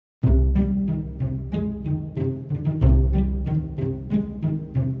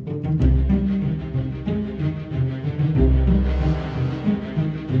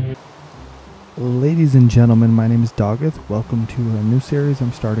Ladies and gentlemen, my name is Doggeth. Welcome to a new series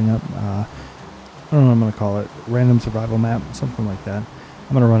I'm starting up. I don't know what I'm going to call it. Random survival map, something like that. I'm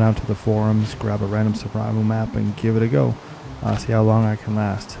going to run out to the forums, grab a random survival map, and give it a go. See how long I can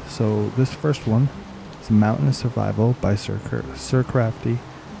last. So this first one is Mountainous Survival by Sir Crafty.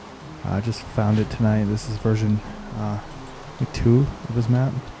 I just found it tonight. This is version 2 of his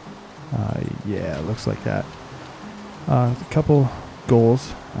map. Yeah, it looks like that. A couple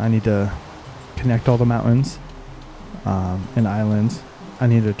goals. I need to connect all the mountains and islands. I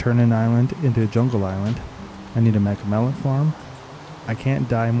need to turn an island into a jungle island. I need to make a melon farm. I can't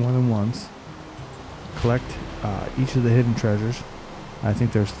die more than once. Collect each of the hidden treasures. I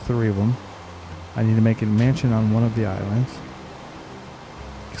think there's 3 of them. I need to make a mansion on one of the islands.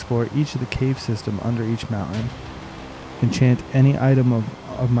 Explore each of the cave system under each mountain. Enchant any item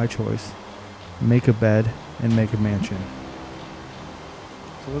of my choice. Make a bed and make a mansion.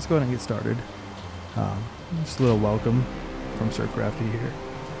 So let's go ahead and get started. Just a little welcome from Sir Crafty here.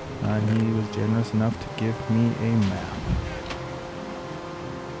 And he was generous enough to give me a map.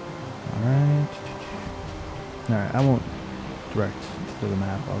 Alright, I won't direct to the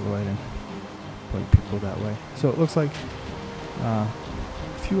map. I'll go ahead and point people that way. So it looks like a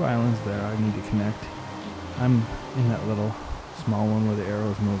few islands there I need to connect. I'm in that little small one where the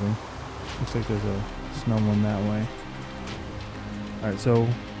arrow's moving. Looks like there's a snow one that way. Alright, so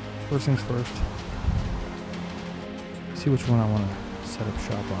first things first. See which one I want to set up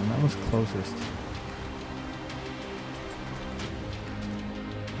shop on. That was closest.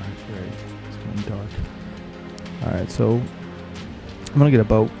 Alright, it's getting dark. Alright, so I'm gonna get a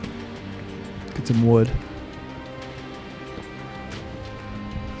boat. Get some wood.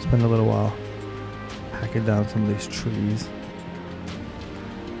 Spend a little while hacking down some of these trees.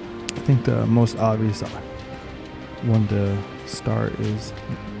 I think the most obvious one to start is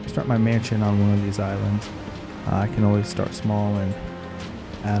start my mansion on one of these islands. I can always start small and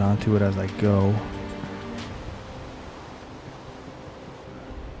add on to it as I go.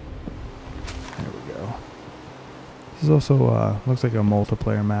 There we go. This is also looks like a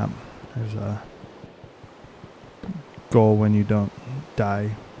multiplayer map. There's a goal when you don't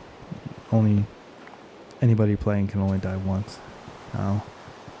die. Only anybody playing can only die once. Now,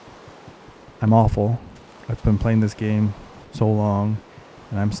 I'm awful. I've been playing this game so long,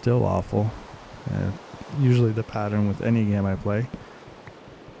 and I'm still awful. Usually the pattern with any game I play.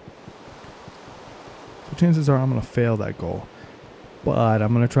 So chances are I'm going to fail that goal. But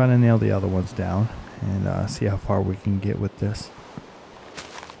I'm going to try to nail the other ones down and see how far we can get with this.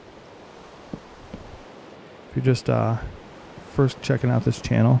 If you're just first checking out this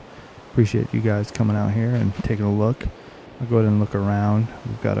channel, appreciate you guys coming out here and taking a look. I'll go ahead and look around.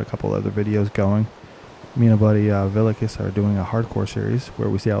 We've got a couple other videos going. Me and a buddy Villicus are doing a hardcore series where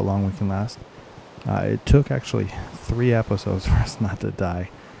we see how long we can last. It took actually 3 episodes for us not to die,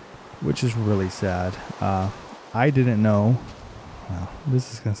 which is really sad. I didn't know. Well,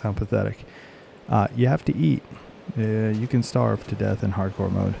 this is going to sound pathetic. You have to eat. You can starve to death in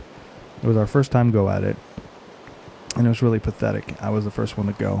hardcore mode. It was our first time go at it, and it was really pathetic. I was the first one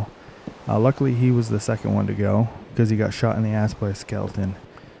to go. Luckily, he was the second one to go because he got shot in the ass by a skeleton,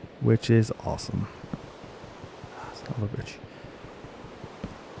 which is awesome. Son of a bitch.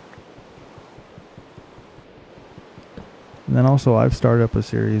 And then also I've started up a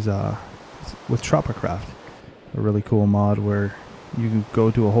series with Tropicraft, a really cool mod where you can go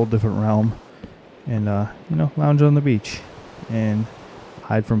to a whole different realm and lounge on the beach and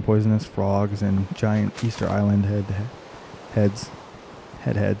hide from poisonous frogs and giant Easter Island heads.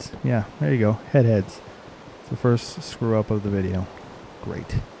 Yeah, there you go. Heads. It's the first screw up of the video.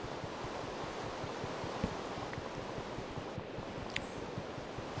 Great.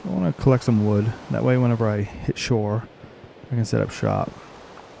 I want to collect some wood. That way whenever I hit shore, I can set up shop.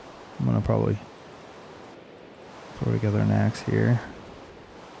 I'm going to probably throw together an axe here.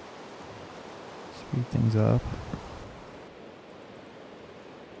 Speed things up.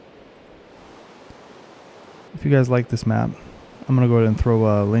 If you guys like this map, I'm going to go ahead and throw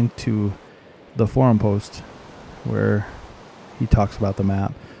a link to the forum post where he talks about the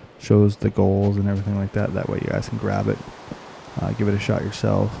map, shows the goals and everything like that. That way you guys can grab it, give it a shot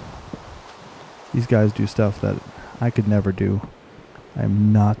yourself. These guys do stuff that I could never do.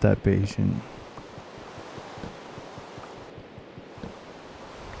 I'm not that patient.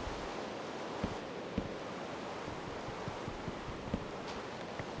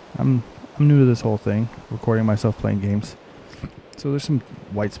 I'm new to this whole thing, recording myself playing games. So there's some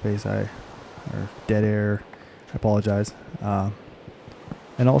white space or dead air. I apologize.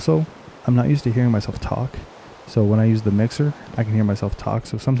 And also, I'm not used to hearing myself talk. So when I use the mixer, I can hear myself talk.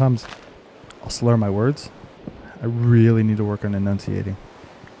 So sometimes I'll slur my words. I really need to work on enunciating.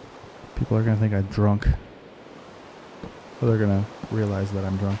 People are going to think I'm drunk. Or they're going to realize that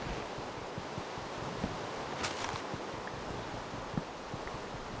I'm drunk.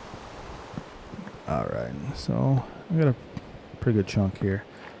 Alright, so I got a pretty good chunk here.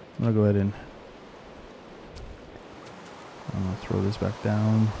 I'm going to go ahead and I'm going to throw this back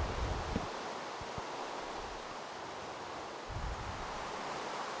down.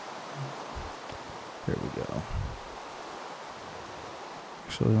 There we go.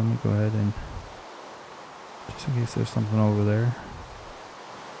 Actually, let me go ahead and, just in case there's something over there,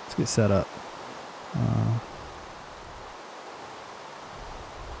 let's get set up.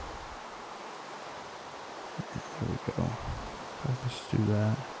 There we go. I'll just do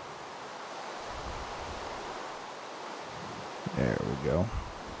that. There we go.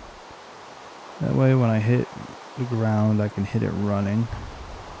 That way when I hit the ground, I can hit it running.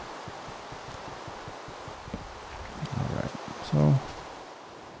 Alright, so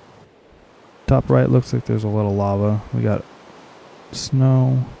top right looks like there's a little lava. We got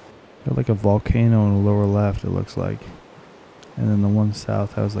snow. Got like a volcano in the lower left, it looks like. And then the one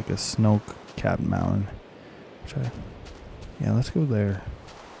south has like a snow-capped mountain. Yeah, let's go there.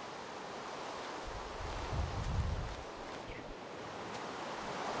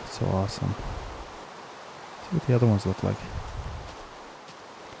 That's so awesome. Let's see what the other ones look like.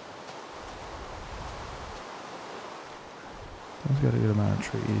 Those got a good amount of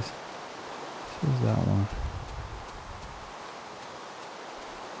trees. So is that one.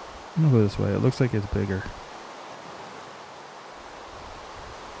 I'm gonna go this way. It looks like it's bigger.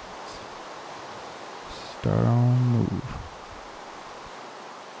 Start on move.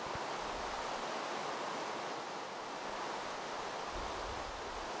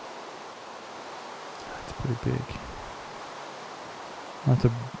 That's pretty big. I'll have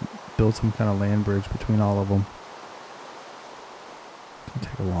to build some kind of land bridge between all of them. It's gonna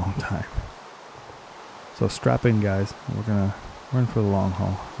take a long time. So strap in, guys. We're in for the long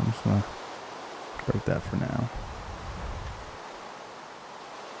haul. I'm just gonna break that for now.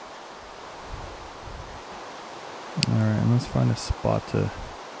 Alright, and let's find a spot to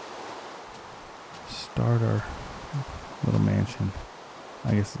start our little mansion.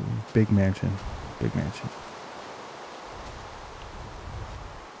 I guess big mansion. Big mansion.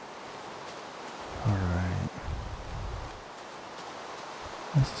 Alright.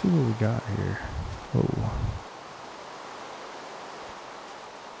 Let's see what we got here. Whoa.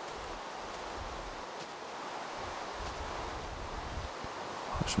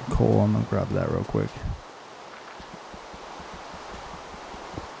 There's some coal. I'm gonna grab that real quick.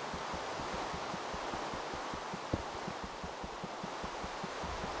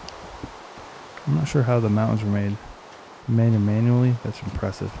 I'm not sure how the mountains were made manually. That's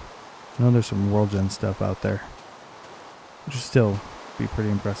impressive. I know there's some world gen stuff out there, which would still be pretty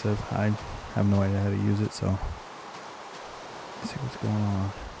impressive. I have no idea how to use it, so let's see what's going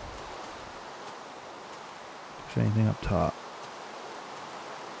on. If there's anything up top.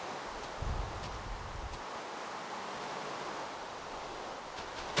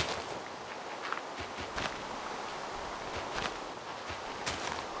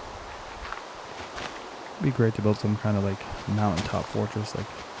 It'd be great to build some kind of like mountaintop fortress, like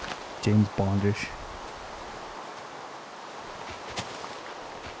James Bondish.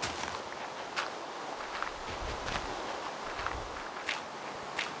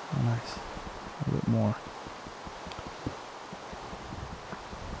 Oh, nice. A little bit more.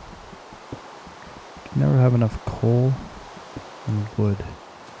 Can never have enough coal and wood.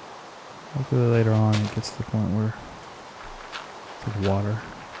 Hopefully later on it gets to the point where there's water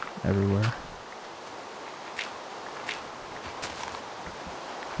everywhere.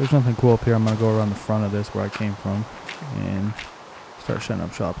 There's nothing cool up here. I'm going to go around the front of this where I came from and start setting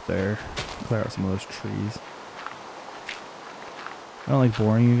up shop there. Clear out some of those trees. I don't like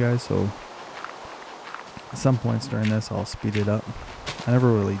boring you guys, so at some points during this I'll speed it up. I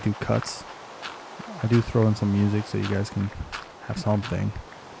never really do cuts. I do throw in some music so you guys can have something.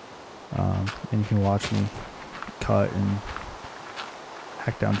 And you can watch me cut and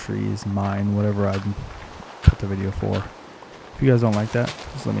hack down trees, mine, whatever I cut the video for. If you guys don't like that,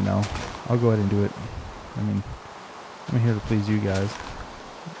 just let me know. I'll go ahead and do it. I mean, I'm here to please you guys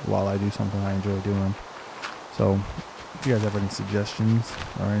while I do something I enjoy doing. So, if you guys have any suggestions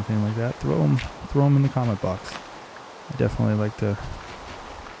or anything like that, throw them in the comment box. I definitely like to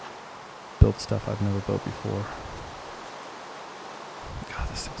build stuff I've never built before. God,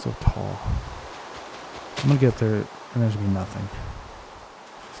 this thing's so tall. I'm gonna get there and there's gonna be nothing.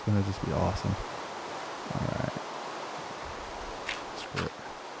 It's gonna just be awesome. Alright. Screw it.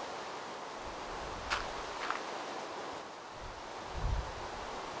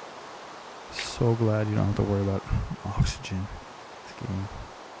 so glad you don't have to worry about oxygen this game.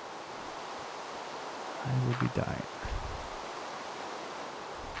 I would be dying.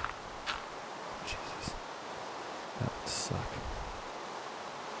 Jesus. That would suck.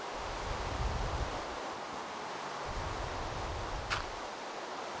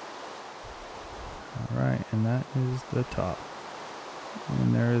 Alright, and that is the top.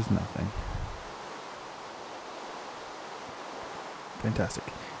 And there is nothing. Fantastic.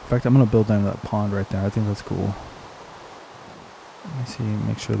 In fact, I'm going to build down that pond right there. I think that's cool. Let me see,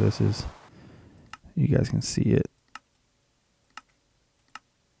 make sure this is, you guys can see it.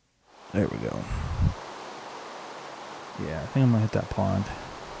 There we go. Yeah, I think I'm going to hit that pond.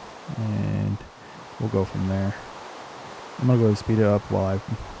 And we'll go from there. I'm going to go ahead and speed it up while I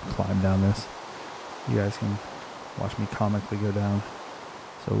climb down this. You guys can watch me comically go down.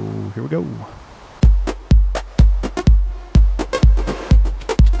 So here we go.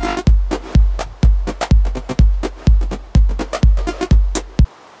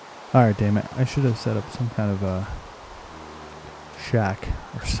 Alright, damn it. I should have set up some kind of a shack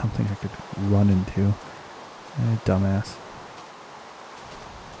or something I could run into. Dumbass.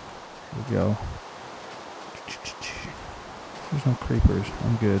 Here we go. There's no creepers.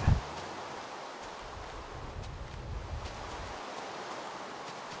 I'm good.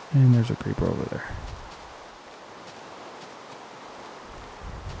 And there's a creeper over there.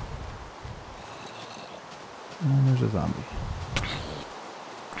 And there's a zombie.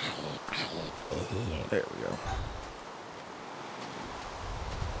 There we go.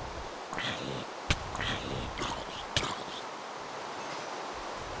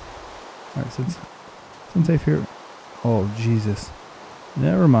 Alright, since I fear... Oh, Jesus.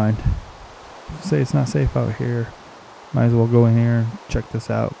 Never mind. Say it's not safe out here. Might as well go in here and check this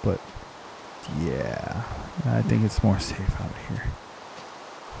out, but yeah, I think it's more safe out here.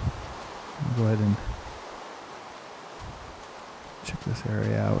 I'll go ahead and check this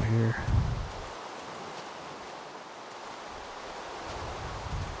area out here.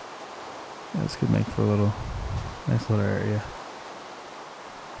 Yeah, this could make for a nice little area.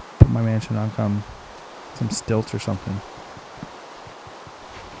 Put my mansion on some stilts or something.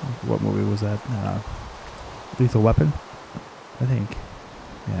 What movie was that? Lethal Weapon, I think.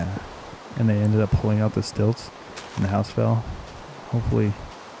 Yeah. And they ended up pulling out the stilts and the house fell. Hopefully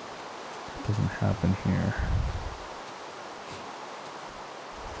it doesn't happen here.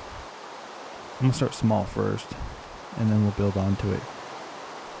 I'm going to start small first and then we'll build onto it.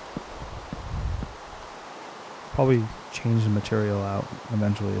 Probably change the material out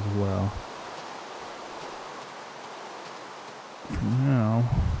eventually as well. For now,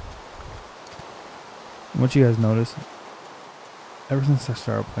 what you guys notice, ever since I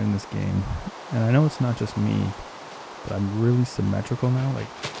started playing this game, and I know it's not just me, but I'm really symmetrical now. Like,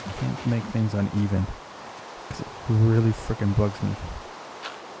 I can't make things uneven because it really freaking bugs me.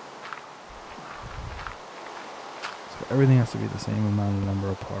 So everything has to be the same amount of number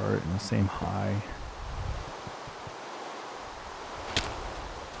apart and the same high.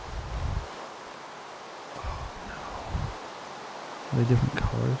 Are they different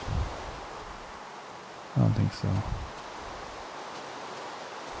colors? I don't think so.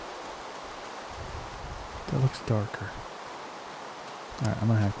 That looks darker. Alright, I'm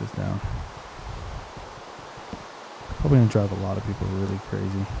gonna hack this down. Probably gonna drive a lot of people really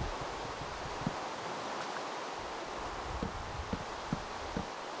crazy.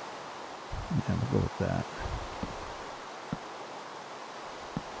 Yeah, we'll go with that.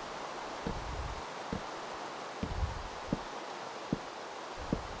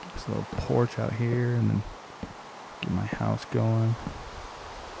 Just a little porch out here and then get my house going.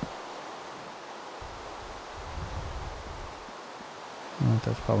 Well,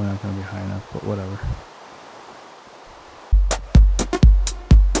 that's probably not going to be high enough, but whatever.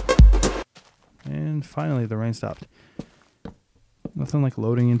 And finally the rain stopped. Nothing like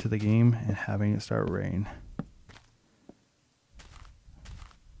loading into the game and having it start rain.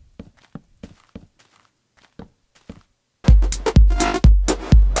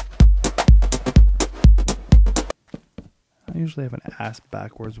 I usually have an ass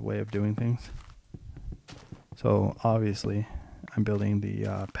backwards way of doing things. So obviously I'm building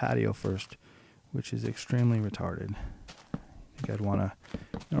the patio first, which is extremely retarded. I think I'd want a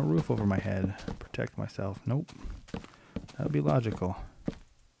roof over my head, protect myself. Nope. That would be logical.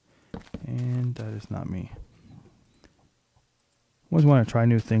 And that is not me. Always want to try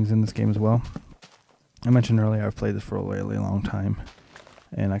new things in this game as well. I mentioned earlier I've played this for a really long time.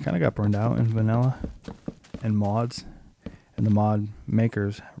 And I kind of got burned out in vanilla and mods. And the mod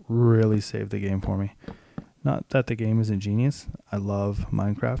makers really saved the game for me. Not that the game isn't genius. I love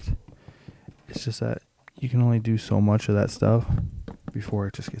Minecraft. It's just that you can only do so much of that stuff before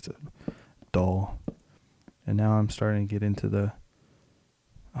it just gets dull. And now I'm starting to get into the...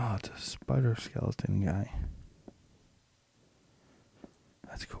 Oh, it's a spider skeleton guy.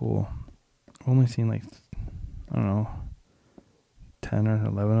 That's cool. I've only seen like, I don't know, 10 or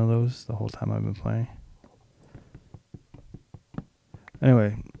 11 of those the whole time I've been playing.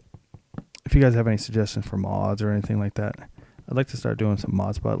 Anyway, if you guys have any suggestions for mods or anything like that, I'd like to start doing some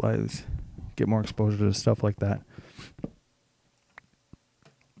mod spotlights, get more exposure to stuff like that.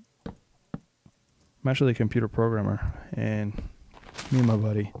 I'm actually a computer programmer, and me and my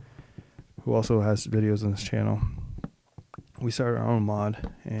buddy, who also has videos on this channel, we started our own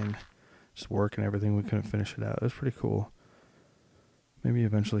mod, and just work and everything, we couldn't finish it out. It was pretty cool. Maybe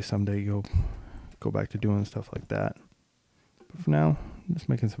eventually someday go back to doing stuff like that. But for now, I'm just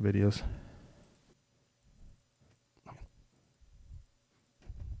making some videos.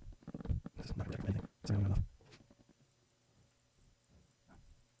 This is not recommending. It's not enough.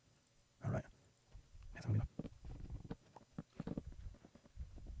 Alright. That's not enough.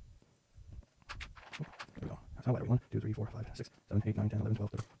 There we go. That's not better. 1, 2, 3, 4, 5, 6, 7, 8, 9, 10, 11,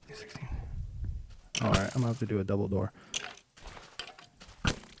 12, 13, 16. Alright, I'm gonna have to do a double door.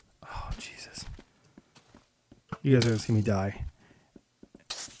 Oh, Jesus. You guys are gonna see me die.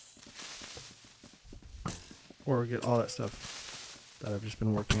 Or get all that stuff that I've just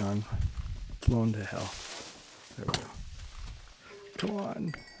been working on blown to hell. There we go. Come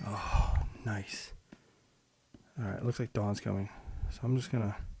on. Oh, nice. Alright, looks like dawn's coming. So I'm just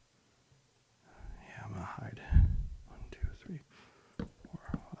gonna... Yeah, I'm gonna hide. 1, 2, 3,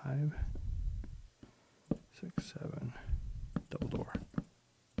 4, 5, 6, 7. Double door.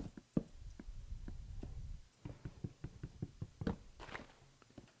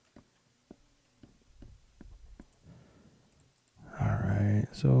 Alright,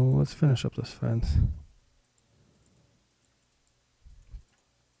 so let's finish up this fence.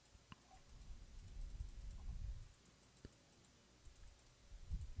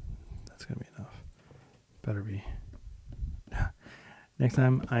 That's gonna be enough. Better be. Next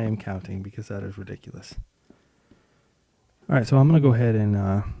time I am counting, because that is ridiculous. Alright, so I'm gonna go ahead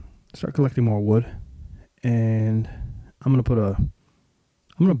and start collecting more wood, and I'm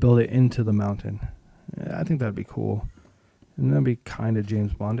gonna build it into the mountain. I think that'd be cool. And that'd be kind of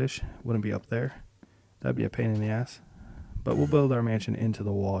James Bondish. Wouldn't be up there. That'd be a pain in the ass. But we'll build our mansion into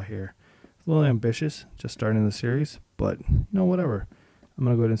the wall here. It's a little ambitious, just starting the series, but you know, whatever. I'm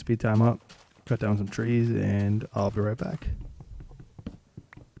gonna go ahead and speed time up, cut down some trees, and I'll be right back.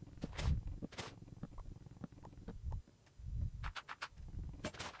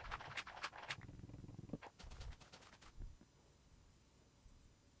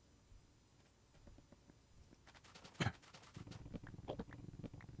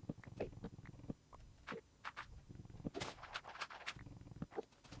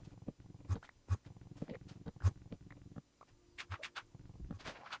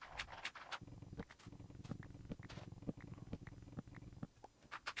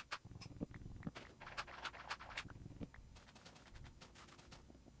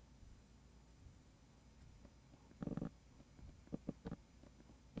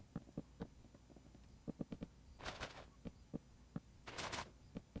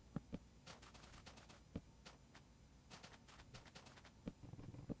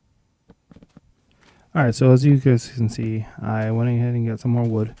 Alright, so as you guys can see, I went ahead and got some more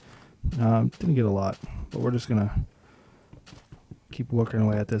wood. Didn't get a lot, but we're just gonna keep working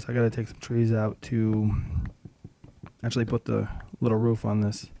away at this. I gotta take some trees out to actually put the little roof on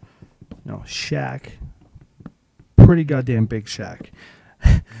this, you know, shack. Pretty goddamn big shack.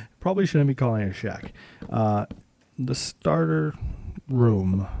 Probably shouldn't be calling it a shack. The starter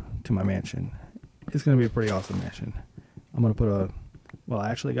room to my mansion is gonna be a pretty awesome mansion. I'm gonna put a... Well, I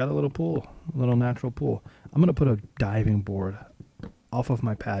actually got a little pool, a little natural pool. I'm going to put a diving board off of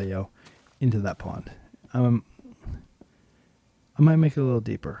my patio into that pond. I might make it a little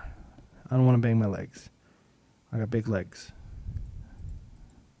deeper. I don't want to bang my legs. I got big legs.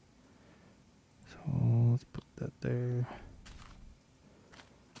 So let's put that there.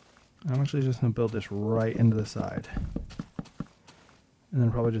 I'm actually just going to build this right into the side. And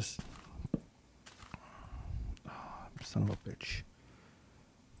then probably just... Oh, son of a bitch.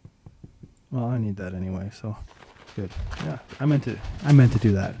 Well, I need that anyway, so good. Yeah, I meant to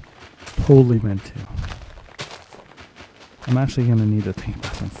do that. Totally meant to. I'm actually gonna need to think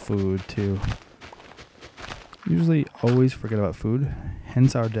about some food too. Usually always forget about food,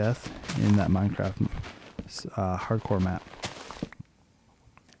 hence our death in that Minecraft hardcore map.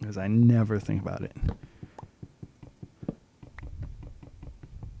 Because I never think about it.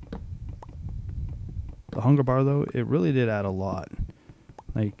 The hunger bar, though, it really did add a lot.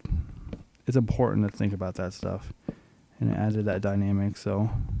 Like, it's important to think about that stuff. And it added that dynamic, so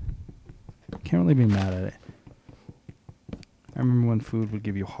can't really be mad at it. I remember when food would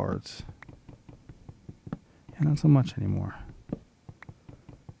give you hearts. Yeah, not so much anymore.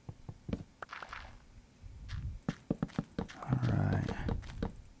 Alright.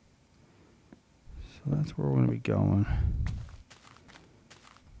 So that's where we're going to be going.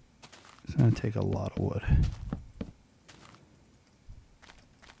 It's going to take a lot of wood.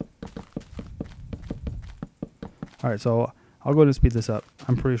 Alright, so I'll go ahead and speed this up.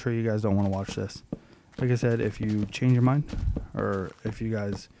 I'm pretty sure you guys don't want to watch this. Like I said, if you change your mind, or if you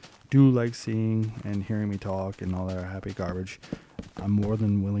guys do like seeing and hearing me talk and all that happy garbage, I'm more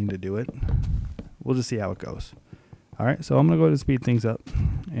than willing to do it. We'll just see how it goes. Alright, so I'm going to go ahead and speed things up,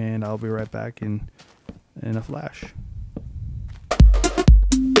 and I'll be right back in a flash.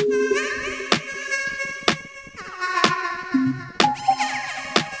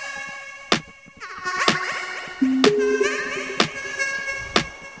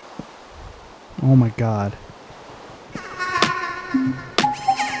 Oh my god.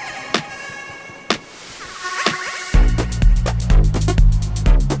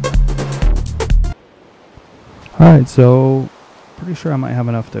 Alright, so pretty sure I might have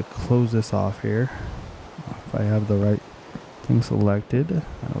enough to close this off here. If I have the right thing selected, that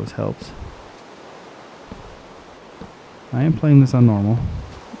always helps. I am playing this on normal.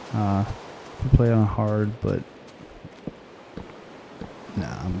 I play on hard, but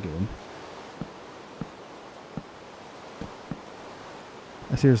nah, I'm good.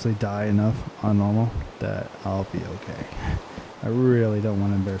 I seriously die enough on normal that I'll be okay. I really don't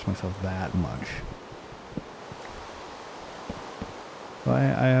want to embarrass myself that much. But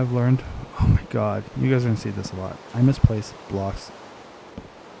I have learned, oh my god, you guys are going to see this a lot. I misplace blocks.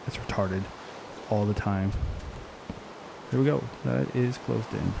 It's retarded all the time. Here we go. That is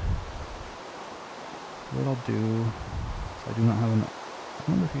closed in. What I'll do, I do not have enough.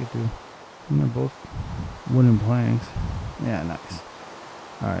 I wonder if you could do, and they're both wooden planks. Yeah, nice.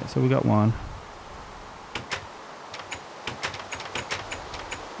 Alright, so we got one.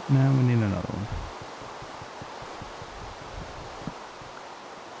 Now we need another one.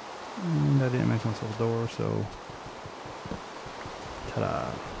 And I didn't make myself a door, so ta-da.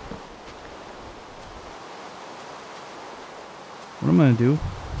 What I'm going to do is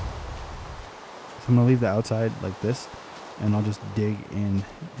I'm going to leave the outside like this, and I'll just dig in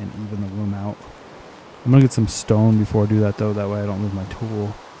and even the room out. I'm going to get some stone before I do that, though. That way I don't lose my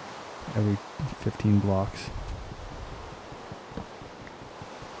tool every 15 blocks.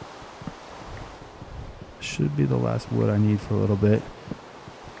 Should be the last wood I need for a little bit.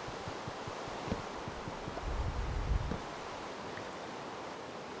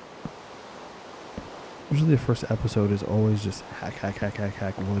 Usually the first episode is always just hack, hack, hack, hack,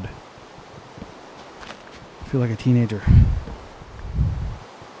 hack wood. I feel like a teenager.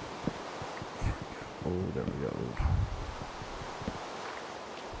 Oh, there we go.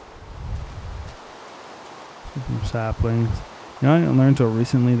 Some saplings. You know, I didn't learn until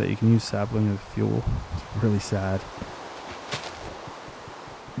recently that you can use sapling as fuel. It's really sad.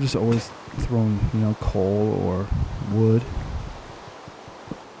 I'm just always throwing, coal or wood.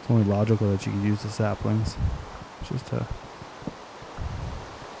 It's only logical that you can use the saplings. Just to...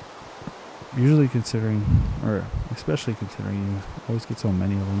 Usually considering, or especially considering you always get so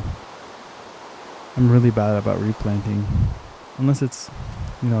many of them. I'm really bad about replanting. Unless it's,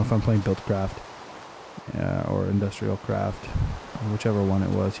 if I'm playing Buildcraft. Or Industrial Craft. Or whichever one it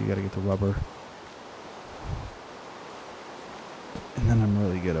was, you gotta get the rubber. And then I'm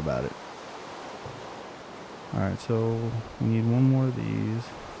really good about it. Alright, so we need one more of these.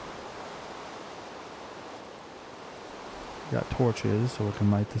 Got torches, so we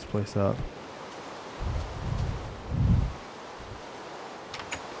can light this place up.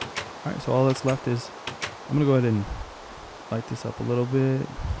 Alright, so all that's left is, I'm going to go ahead and light this up a little bit.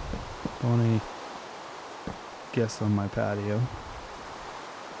 Don't want any guests on my patio.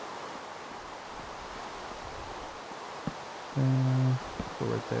 Go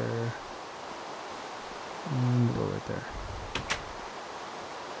right there. And go right there.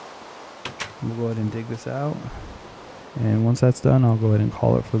 We'll go ahead and dig this out. And once that's done, I'll go ahead and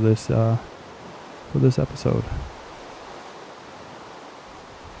call it for this episode.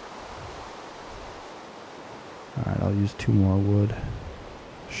 Alright, I'll use 2 more wood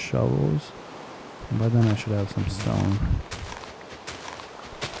shovels. And by then I should have some stone.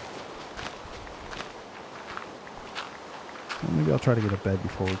 Well, maybe I'll try to get a bed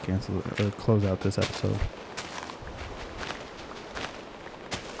before we cancel or close out this episode.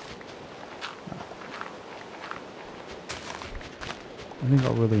 I think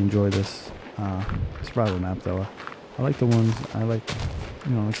I'll really enjoy this survival map though. I like the ones, I like,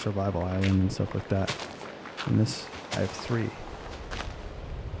 you know, like Survival Island and stuff like that. And this, I have 3.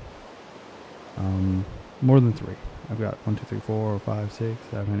 More than 3. I've got 1, 2, 3, 4, 5, 6,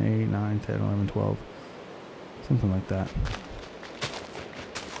 7, 8, 9, 10, 11, 12. Something like that.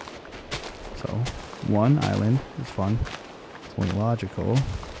 So, 1 island is fun. It's only logical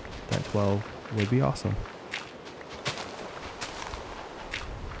that 12 would be awesome.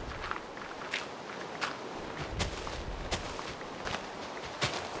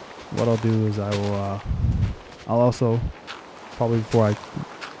 What I'll do is I'll also, probably before I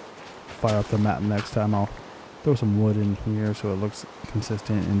fire up the map next time, I'll throw some wood in here so it looks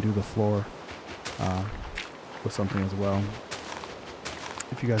consistent and do the floor with something as well.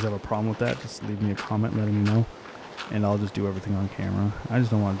 If you guys have a problem with that, just leave me a comment letting me know, and I'll just do everything on camera. I just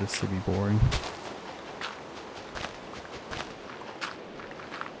don't want this to be boring.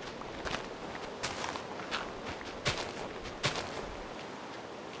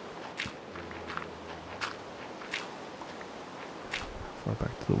 How far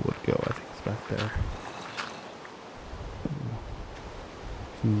back to the wood go? I think it's back there.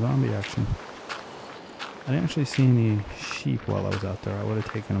 Some zombie action. I didn't actually see any sheep while I was out there. I would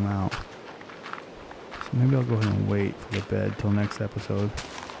have taken them out. So maybe I'll go ahead and wait for the bed till next episode,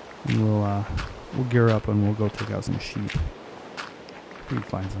 and we'll gear up and we'll go take out some sheep. We can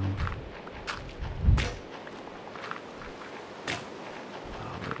find some.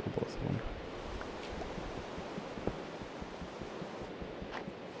 Oh, there go both of them.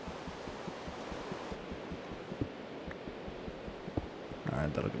 All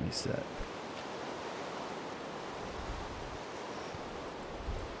right, that'll get me set.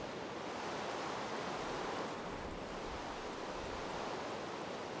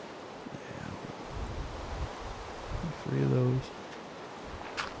 Three of those.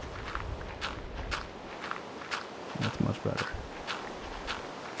 That's much better.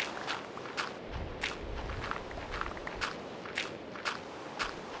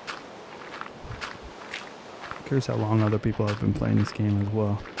 I'm curious how long other people have been playing this game as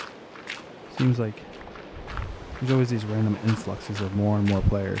well. Seems like there's always these random influxes of more and more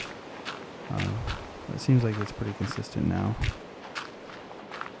players. It seems like it's pretty consistent now.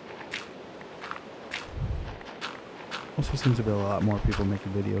 Also seems to be a lot more people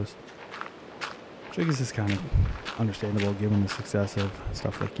making videos, which I guess is kind of understandable given the success of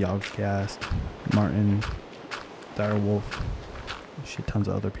stuff like Yogscast, Martin, Direwolf, shit tons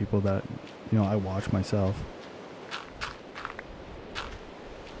of other people that, you know, I watch myself.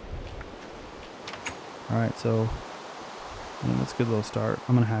 Alright, so that's a good little start.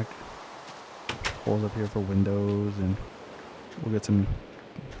 I'm gonna hack holes up here for windows, and we'll get some,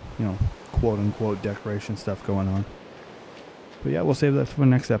 you know, quote unquote decoration stuff going on. But yeah, we'll save that for the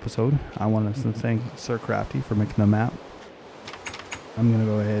next episode. I want to thank Sir Crafty for making the map. I'm going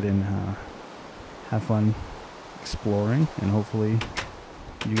to go ahead and have fun exploring, and hopefully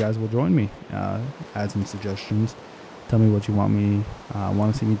you guys will join me. Add some suggestions. Tell me what you want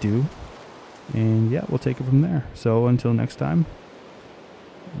to see me do. And yeah, we'll take it from there. So until next time,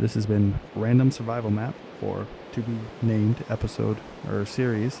 this has been Random Survival Map for to be named episode or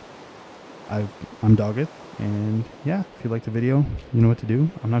series. I'm Doggett. And yeah, if you like the video, you know what to do.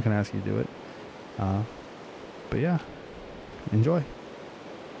 I'm not going to ask you to do it. But yeah, enjoy.